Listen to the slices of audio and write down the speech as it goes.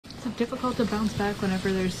Is it difficult to bounce back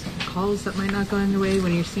whenever there's calls that might not go in your way,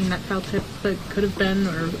 when you're seeing that foul tip that could have been,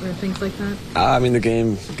 or things like that? I mean, the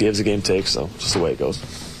game gives, the game takes, so just the way it goes.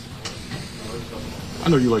 I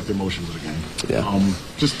know you like the emotions of the game. Yeah.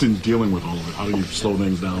 Just in dealing with all of it, how do you slow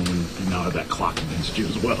things down when you now have that clock against you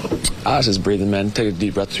as well? I was just breathing, man. Take a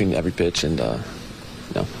deep breath between every pitch and,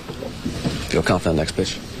 feel confident next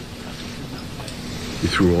pitch. You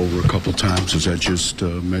threw over a couple times. Is that just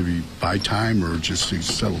maybe buy time or just to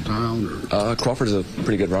settle down? Or? Crawford's a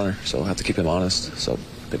pretty good runner, so I have to keep him honest, so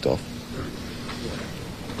picked off.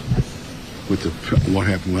 What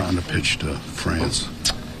happened on the pitch to France?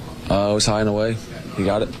 It was high and away. He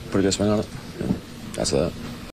got it. Pretty good swing on it. Yeah, that's that.